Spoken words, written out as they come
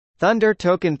Thunder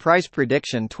Token Price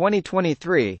Prediction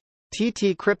 2023,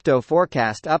 TT Crypto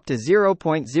Forecast up to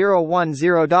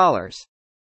 $0.010.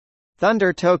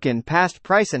 Thunder Token Past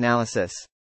Price Analysis.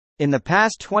 In the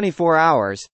past 24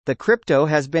 hours, the crypto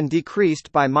has been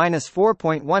decreased by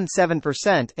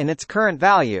 -4.17% in its current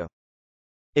value.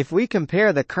 If we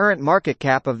compare the current market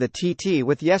cap of the TT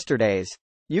with yesterday's,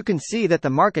 you can see that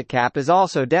the market cap is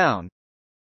also down.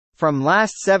 From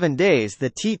last 7 days, the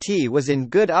TT was in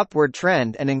good upward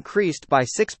trend and increased by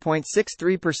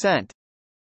 6.63%.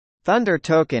 Thunder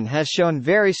Token has shown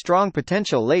very strong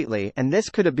potential lately, and this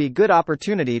could be a good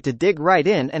opportunity to dig right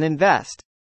in and invest.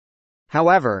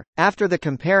 However, after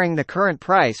comparing the current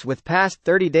price with past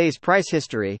 30 days price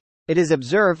history, it is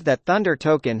observed that Thunder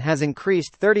Token has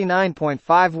increased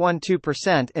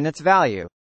 39.512% in its value.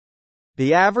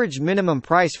 The average minimum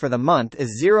price for the month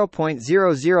is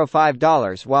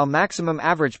 $0.005, while maximum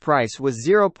average price was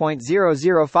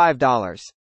 $0.005.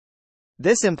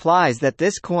 This implies that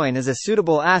this coin is a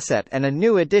suitable asset and a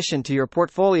new addition to your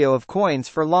portfolio of coins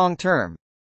for long term.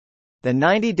 The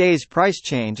 90 days price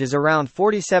change is around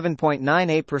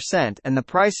 47.98%, and the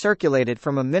price circulated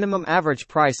from a minimum average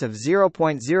price of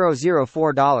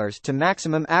 $0.004 to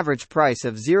maximum average price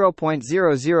of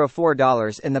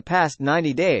 $0.004 in the past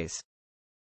 90 days.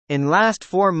 In last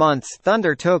 4 months,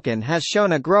 Thunder Token has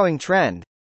shown a growing trend.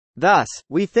 Thus,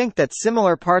 we think that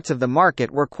similar parts of the market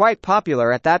were quite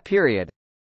popular at that period.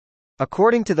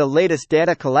 According to the latest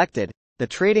data collected, the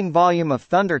trading volume of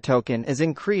Thunder Token is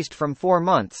increased from 4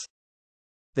 months.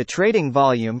 The trading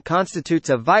volume constitutes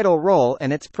a vital role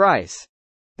in its price.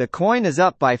 The coin is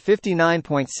up by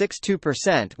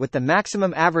 59.62%, with the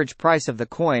maximum average price of the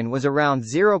coin was around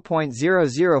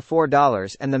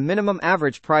 $0.004 and the minimum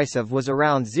average price was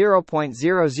around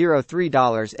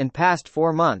 $0.003 in past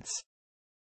 4 months.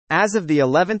 As of the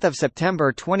 11th of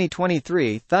September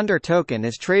 2023, Thunder Token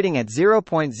is trading at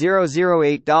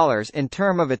 $0.008 in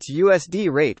term of its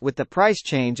USD rate, with the price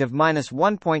change of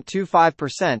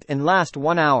 -1.25% in last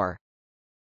 1 hour.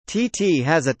 TT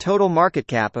has a total market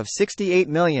cap of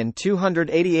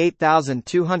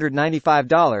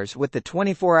 $68,288,295 with the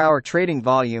 24-hour trading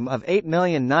volume of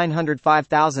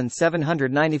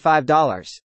 $8,905,795.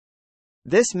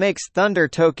 This makes Thunder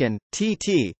Token,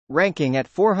 TT, ranking at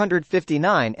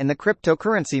 459 in the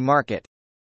cryptocurrency market.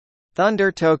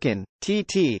 Thunder Token,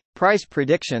 TT, Price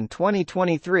Prediction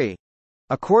 2023.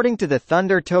 According to the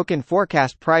Thunder Token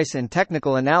Forecast Price and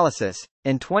Technical Analysis,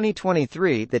 in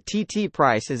 2023 the TT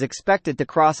price is expected to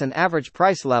cross an average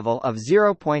price level of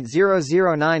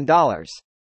 $0.009.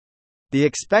 The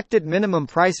expected minimum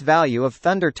price value of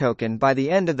Thunder Token by the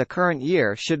end of the current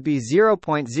year should be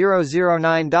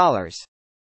 $0.009.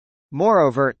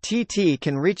 Moreover, TT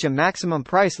can reach a maximum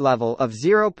price level of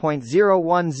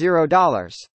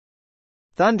 $0.010.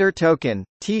 Thunder Token,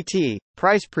 TT,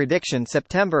 Price Prediction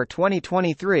September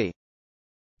 2023.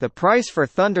 The price for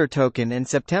Thunder Token in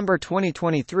September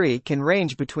 2023 can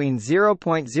range between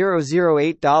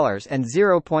 $0.008 and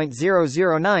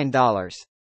 $0.009.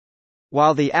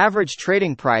 While the average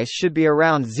trading price should be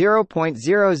around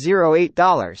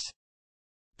 $0.008.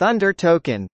 Thunder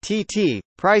Token, TT,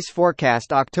 Price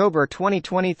Forecast October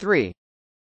 2023.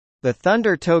 The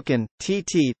Thunder Token,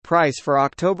 TT, price for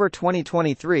October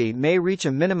 2023 may reach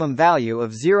a minimum value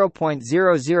of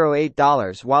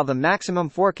 $0.008, while the maximum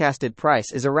forecasted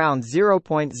price is around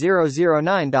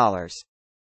 $0.009.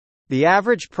 The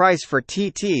average price for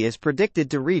TT is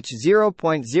predicted to reach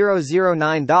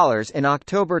 $0.009 in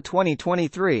October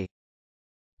 2023.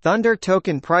 Thunder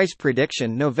Token Price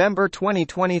Prediction November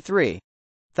 2023.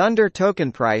 Thunder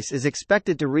Token price is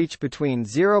expected to reach between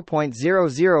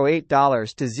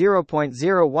 $0.008 to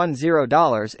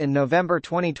 $0.010 in November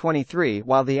 2023,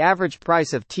 while the average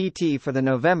price of TT for the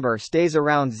November stays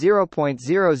around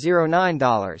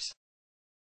 $0.009.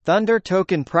 Thunder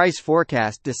Token Price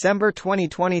Forecast December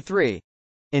 2023.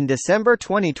 In December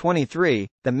 2023,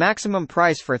 the maximum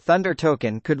price for Thunder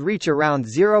Token could reach around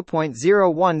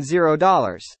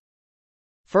 $0.010.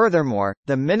 Furthermore,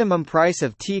 the minimum price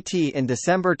of TT in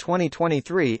December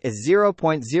 2023 is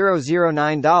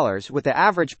 $0.009 with the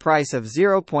average price of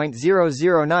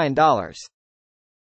 $0.009.